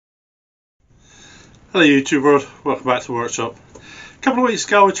Hello YouTube world, welcome back to the workshop. A couple of weeks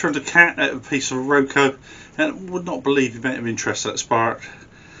ago I turned a cat out of a piece of Iroko and I would not believe the amount of interest that sparked.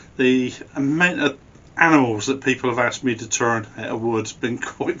 The amount of animals that people have asked me to turn out of wood has been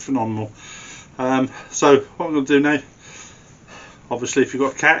quite phenomenal. So what I'm going to do now, obviously if you've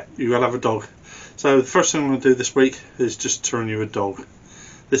got a cat you will have a dog. So the first thing I'm going to do this week is just turn you a dog.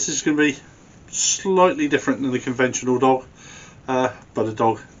 This is going to be slightly different than the conventional dog, but a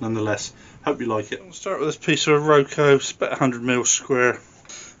dog nonetheless. Hope you like it. I'll start with this piece of Iroko. It's about 100mm square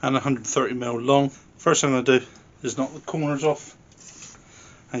and 130mm long. First thing I'm going to do is knock the corners off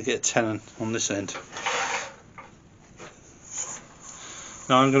and get a tenon on this end.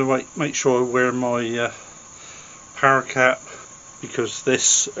 Now I'm going to make sure I wear my power cap, because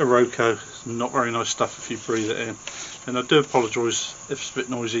this Iroko is not very nice stuff if you breathe it in. And I do apologise if it's a bit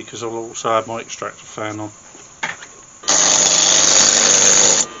noisy, because I'll also have my extractor fan on.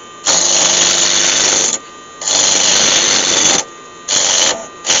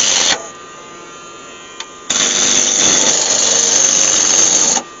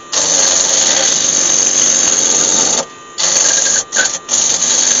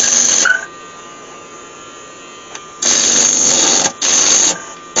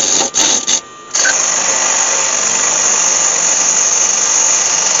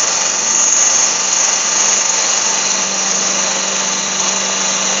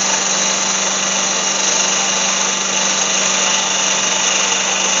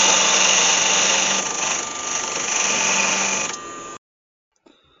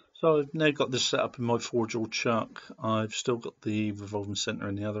 So I've now got this set up in my 4-jaw chuck. I've still got the revolving centre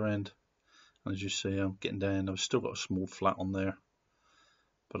in the other end. As you see, I'm getting down. I've still got a small flat on there,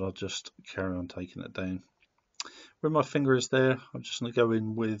 but I'll just carry on taking it down. Where my finger is there, I'm just going to go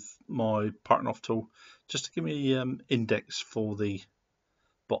in with my parting off tool just to give me index for the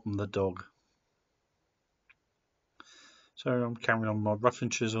bottom of the dog. So I'm carrying on my roughing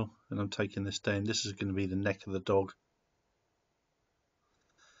chisel and I'm taking this down. This is going to be the neck of the dog.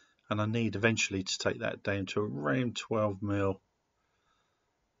 And I need eventually to take that down to around 12mm,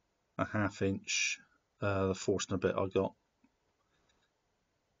 a ½ inch, the force and a bit I got,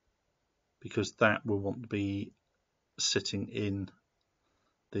 because that will want to be sitting in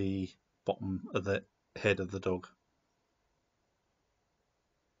the bottom of the head of the dog.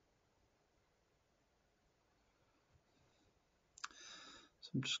 So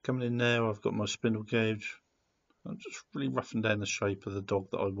I'm just coming in now. I've got my spindle gauge. I'm just really roughing down the shape of the dog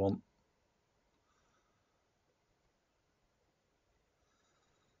that I want.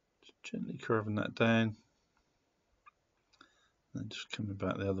 Just gently curving that down, and then just coming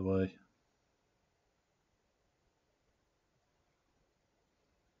back the other way.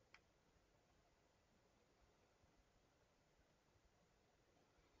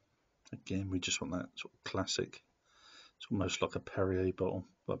 Again, we just want that sort of classic. It's almost like a Perrier bottle,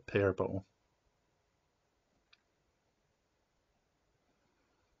 but a pear bottle.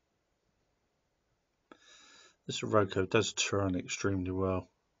 This Iroko does turn extremely well.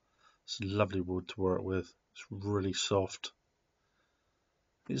 It's lovely wood to work with. It's really soft.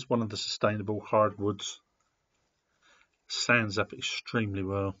 It's one of the sustainable hardwoods. Sands up extremely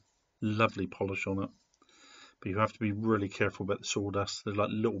well. Lovely polish on it. But you have to be really careful about the sawdust. They're like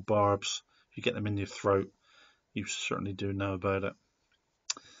little barbs. If you get them in your throat, you certainly do know about it.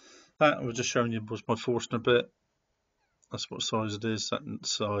 That I was just showing you was my force and a bit. That's what size it is. That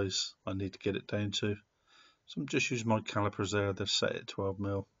size I need to get it down to. So I'm just using my calipers there. They're set at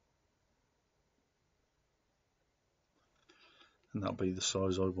 12mm. And that'll be the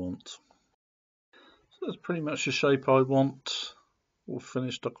size I want. So that's pretty much the shape I want. All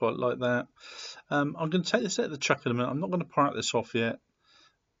finished. I quite like that. I'm going to take this out of the chuck in a minute. I'm not going to part this off yet,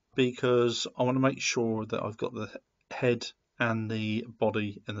 because I want to make sure that I've got the head and the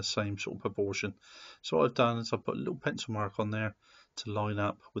body in the same sort of proportion. So what I've done is I've put a little pencil mark on there to line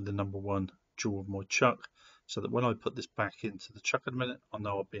up with the number 1 jaw of my chuck, so that when I put this back into the chuck in a minute, I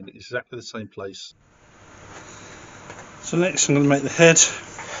know I'll be in exactly the same place. So next I'm going to make the head.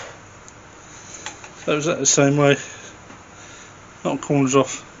 So is that the same way? Knock corners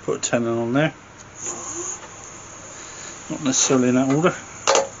off, put a tenon on there. Not necessarily in that order.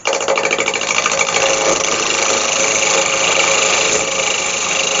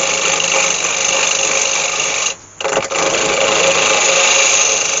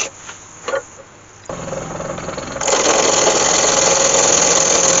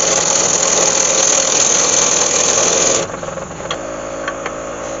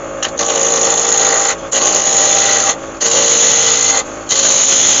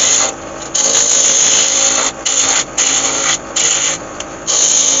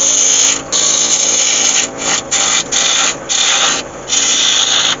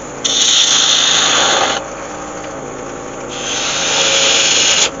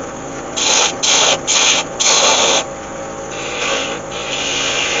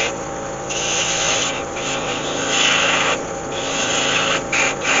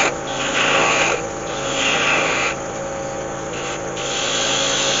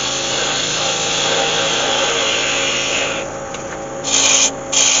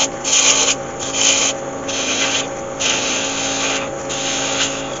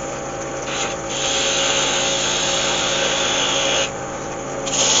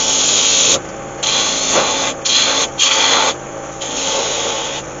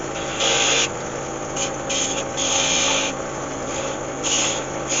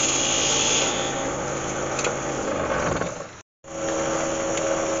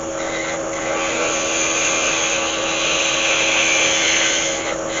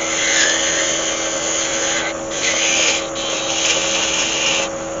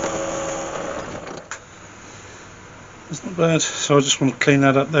 bad, so I just want to clean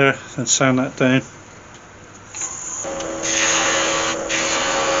that up there and sand that down.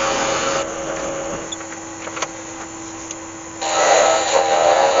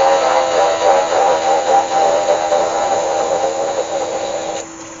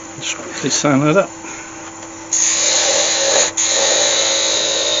 Just quickly sand that up.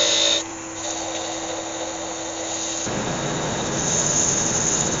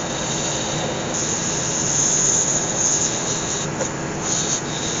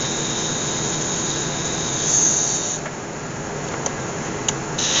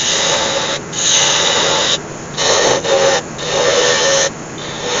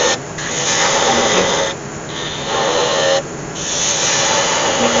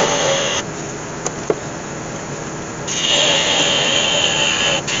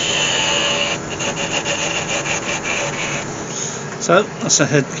 So that's the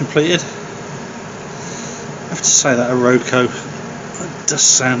head completed. I have to say that Iroko, it does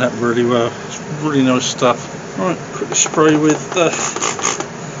sand up really well. It's really nice stuff. Right, quickly spray with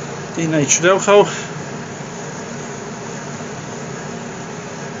denatured alcohol.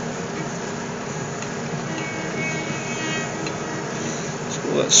 It's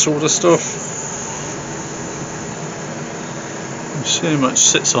all that sawdust off. You see how much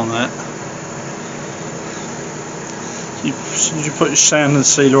sits on that. As soon as you put your sand and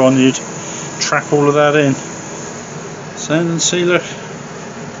sealer on, you'd trap all of that in. Sand and sealer.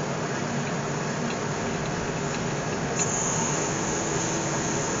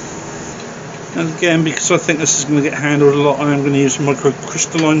 And again, because I think this is going to get handled a lot, I am going to use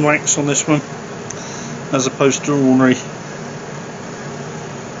microcrystalline wax on this one, as opposed to ordinary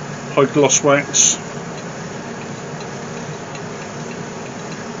high gloss wax.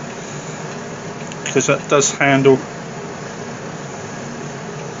 Because that does handle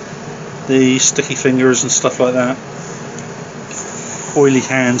the sticky fingers and stuff like that, oily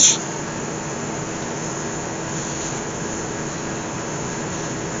hands.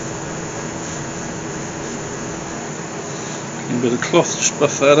 A bit of cloth, just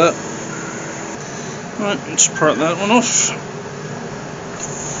buff that up. Right, let's part that one off.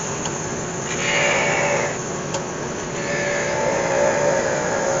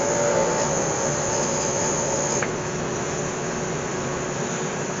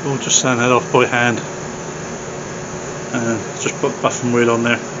 We'll just sand that off by hand and just put buffing wheel on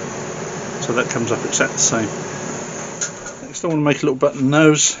there so that comes up exactly the same. Next I want to make a little button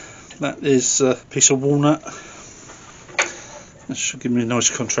nose. That is a piece of walnut. This should give me a nice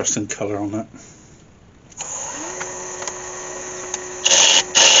contrasting colour on that.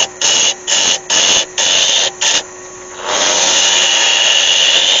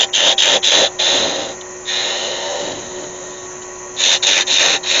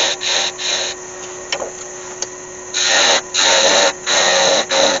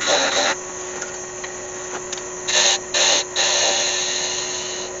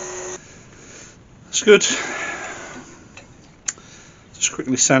 That's good. Just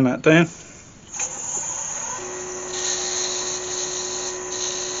quickly sand that down.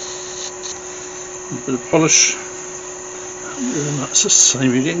 A bit of polish. And that's the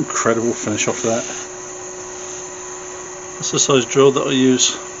same, you get incredible finish off of that. That's the size drill that I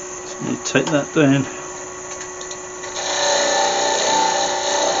use. So you take that down.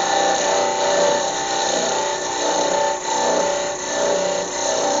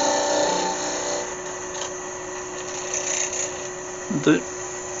 Do.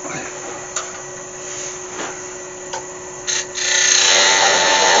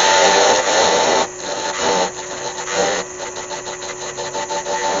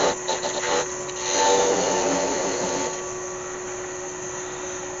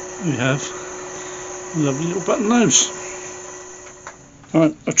 We have a lovely little button nose.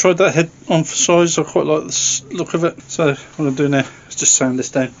 Alright, I've tried that head on for size. I quite like the look of it, so what I'm doing now is just sand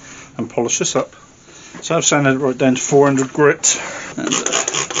this down and polish this up. So I've sanded it right down to 400 grit and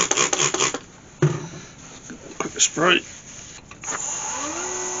quick spray.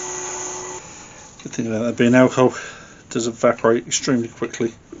 Good thing about that being alcohol, it does evaporate extremely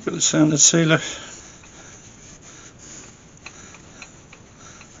quickly. A bit of sand and sealer.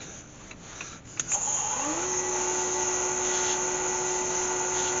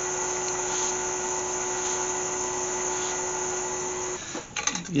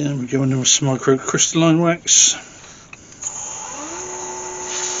 Again, we're going in with some microcrystalline wax.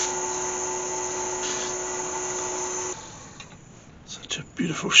 Such a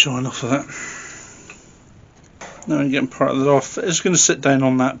beautiful shine off of that. Now I'm getting part of it off. It's going to sit down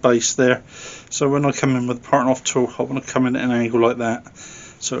on that base there. So when I come in with the parting off tool, I want to come in at an angle like that.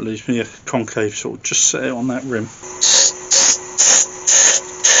 so it leaves me a concave sort of just set it on that rim.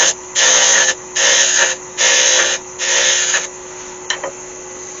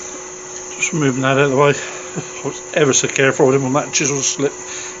 Just moving that out of the way. I was ever so careful, I didn't want that chisel to slip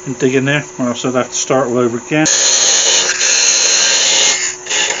and dig in there, or else I'd have to start all over again.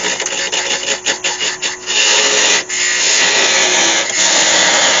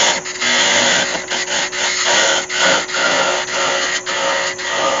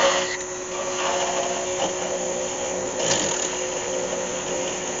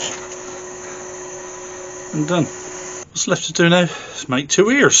 And done. What's left to do now is make 2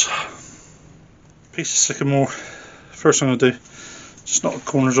 ears. Piece of sycamore. First thing I'm going to do, just knock the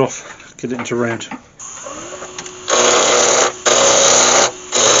corners off, get it into round.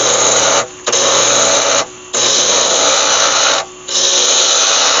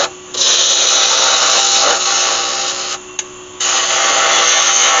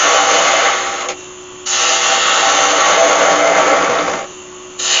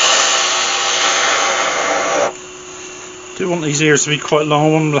 I do want these ears to be quite long.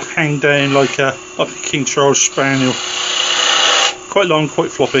 I want them to hang down like a King Charles Spaniel. Quite long,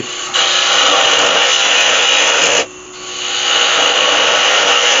 quite floppy.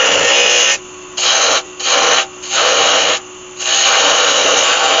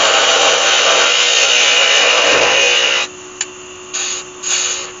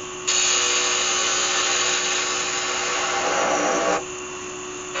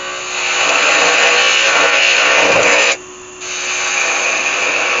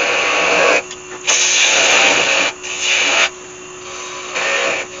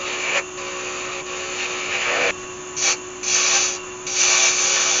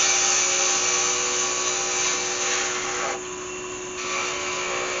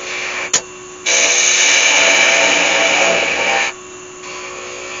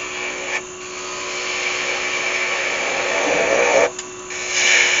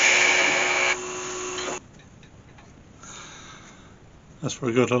 That's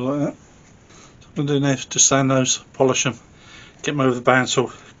very good, I like that. So what I'm going to do now is just sand those, polish them, get them over the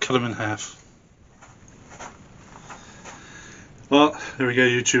bandsaw, cut them in half. Well, there we go,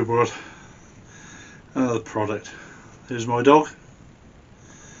 YouTube world. Another product. Here's my dog.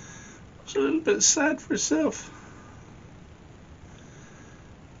 It's a little bit sad for itself.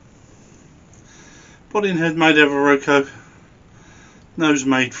 Body and head made out of Iroko. Nose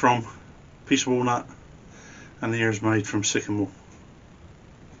made from a piece of walnut. And the ears made from sycamore.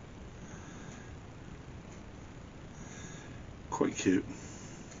 Quite cute.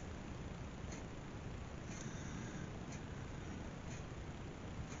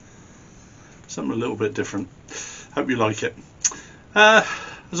 Something a little bit different. Hope you like it.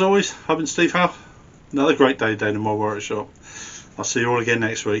 As always, I've been Steve Howe. Another great day down in my workshop. I'll see you all again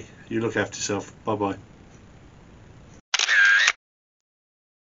next week. You look after yourself. Bye bye.